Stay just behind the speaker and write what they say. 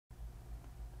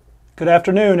Good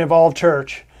afternoon, Evolve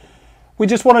Church. We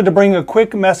just wanted to bring a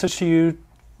quick message to you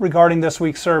regarding this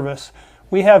week's service.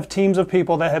 We have teams of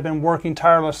people that have been working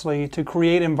tirelessly to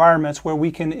create environments where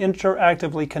we can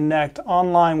interactively connect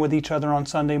online with each other on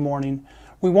Sunday morning.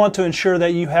 We want to ensure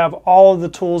that you have all of the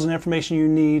tools and information you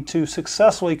need to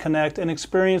successfully connect and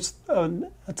experience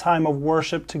a time of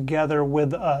worship together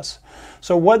with us.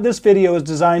 So what this video is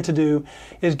designed to do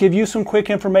is give you some quick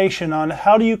information on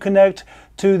how do you connect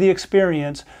to the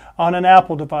experience on an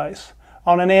Apple device,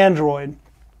 on an Android,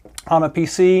 on a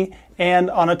PC, and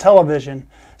on a television.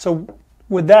 So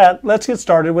with that, let's get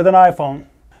started with an iPhone.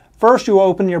 First, you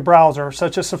open your browser,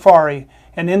 such as Safari,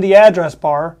 and in the address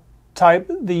bar, type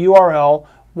the URL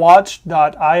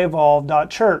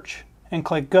watch.ievolve.church and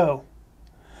click Go.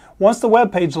 Once the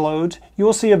web page loads, you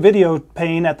will see a video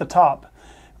pane at the top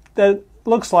that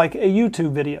looks like a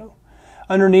YouTube video.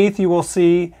 Underneath, you will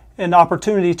see an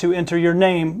opportunity to enter your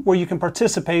name where you can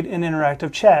participate in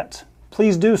interactive chats.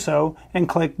 Please do so and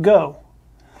click Go.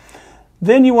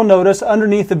 Then you will notice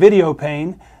underneath the video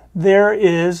pane there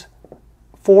is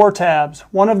 4 tabs.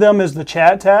 One of them is the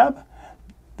chat tab.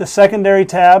 The secondary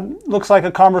tab looks like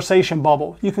a conversation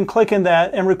bubble. You can click in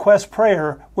that and request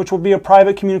prayer, which will be a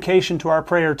private communication to our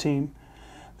prayer team.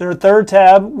 The third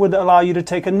tab would allow you to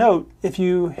take a note if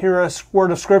you hear a word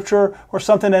of scripture or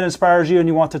something that inspires you and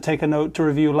you want to take a note to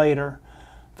review later.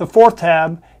 The fourth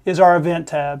tab is our event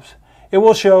tabs. It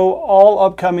will show all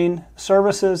upcoming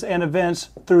services and events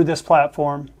through this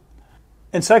platform.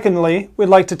 And secondly, we'd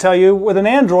like to tell you with an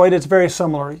Android it's very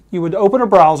similar. You would open a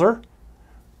browser,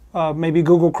 maybe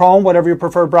Google Chrome, whatever your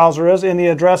preferred browser is. In the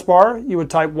address bar, you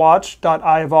would type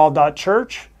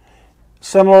watch.ievolve.church.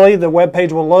 Similarly, the web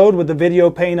page will load with the video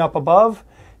pane up above.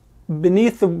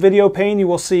 Beneath the video pane, you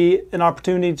will see an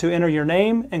opportunity to enter your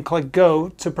name and click Go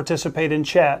to participate in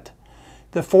chat.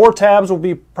 The 4 tabs will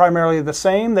be primarily the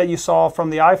same that you saw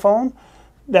from the iPhone,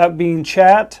 that being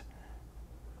chat.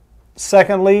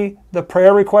 Secondly, the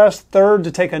prayer request. Third,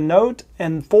 to take a note.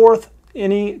 And fourth,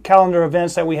 any calendar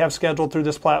events that we have scheduled through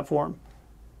this platform.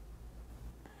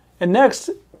 And next,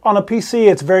 on a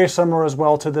PC, it's very similar as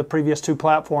well to the previous 2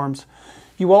 platforms.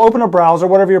 You will open a browser,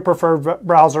 whatever your preferred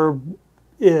browser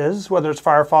is, whether it's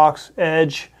Firefox,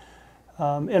 Edge,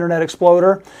 Internet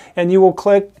Explorer, and you will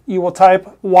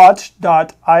type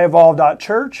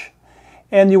watch.ievolve.church,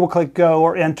 and you will click Go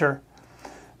or Enter.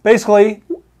 Basically,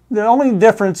 the only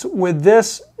difference with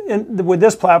this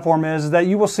platform is that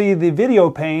you will see the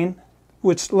video pane,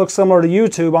 which looks similar to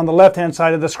YouTube, on the left-hand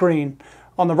side of the screen.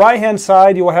 On the right-hand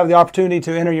side, you will have the opportunity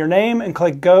to enter your name and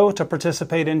click Go to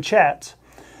participate in chats.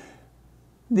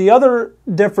 The other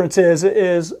difference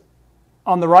is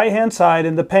on the right-hand side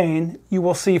in the pane, you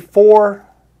will see 4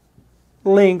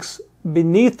 links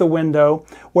beneath the window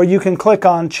where you can click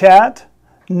on Chat,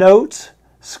 Notes,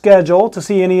 Schedule to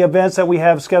see any events that we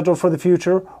have scheduled for the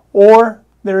future, or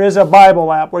there is a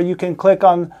Bible app where you can click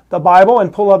on the Bible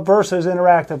and pull up verses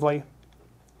interactively.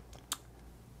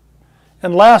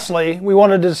 And lastly, we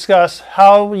wanted to discuss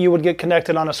how you would get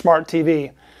connected on a smart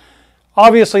TV.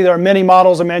 Obviously, there are many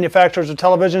models and manufacturers of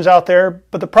televisions out there,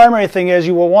 but the primary thing is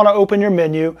you will want to open your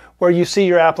menu where you see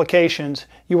your applications.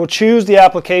 You will choose the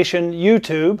application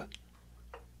YouTube.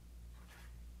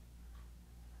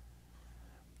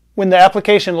 When the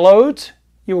application loads,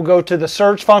 you will go to the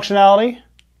search functionality.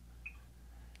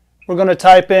 We're going to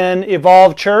type in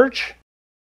Evolve Church.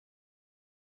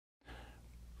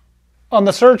 On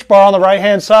the search bar on the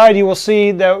right-hand side, you will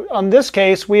see that on this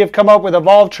case, we have come up with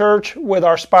Evolve Church with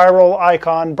our spiral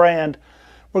icon brand.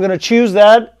 We're going to choose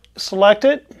that, select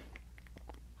it.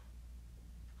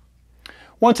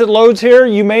 Once it loads here,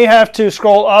 you may have to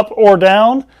scroll up or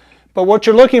down, but what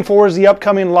you're looking for is the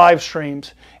upcoming live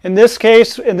streams. In this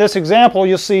case, in this example,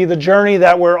 you'll see the journey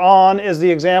that we're on is the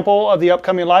example of the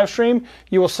upcoming live stream.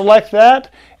 You will select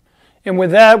that. And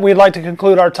with that, we'd like to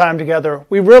conclude our time together.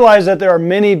 We realize that there are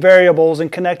many variables in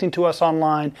connecting to us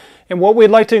online. And what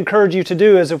we'd like to encourage you to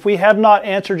do is if we have not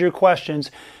answered your questions,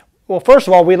 well, first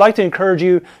of all, we'd like to encourage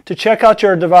you to check out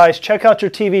your device, check out your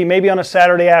TV, maybe on a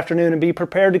Saturday afternoon, and be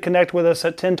prepared to connect with us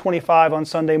at 10:25 on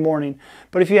Sunday morning.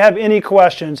 But if you have any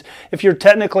questions, if you're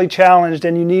technically challenged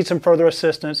and you need some further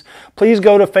assistance, please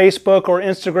go to Facebook or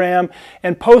Instagram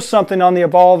and post something on the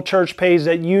Evolve Church page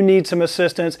that you need some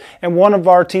assistance, and one of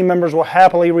our team members will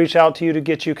happily reach out to you to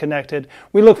get you connected.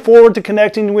 We look forward to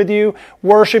connecting with you,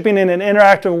 worshiping in an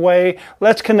interactive way.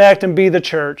 Let's connect and be the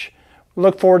church.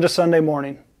 Look forward to Sunday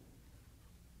morning.